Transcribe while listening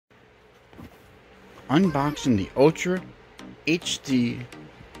unboxing the Ultra HD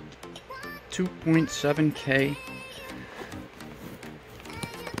 2.7K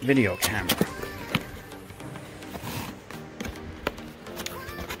video camera.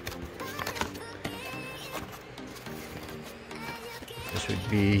 This would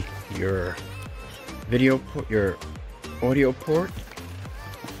be your video port, your audio port,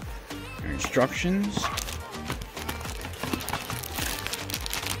 your instructions,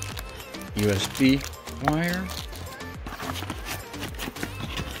 USB wire,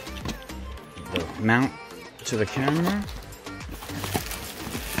 the mount to the camera,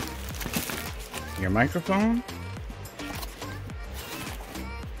 your microphone,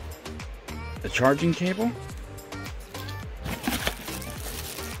 the charging cable,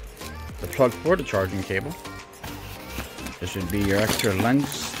 the plug for the charging cable. This would be your extra lens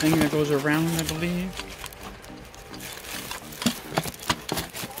thing that goes around, I believe.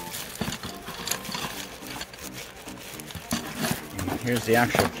 And here's the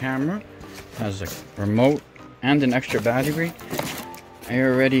actual camera. It has a remote and an extra battery. I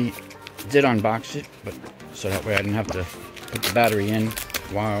already did unbox it, but so that way I didn't have to put the battery in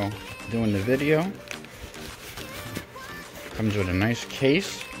while doing the video. Comes with a nice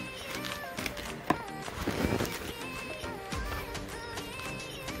case.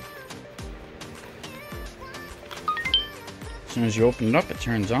 As soon as you open it up, it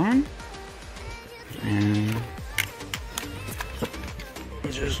turns on, and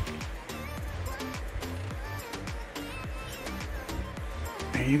just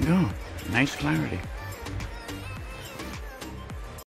there you go. Nice clarity.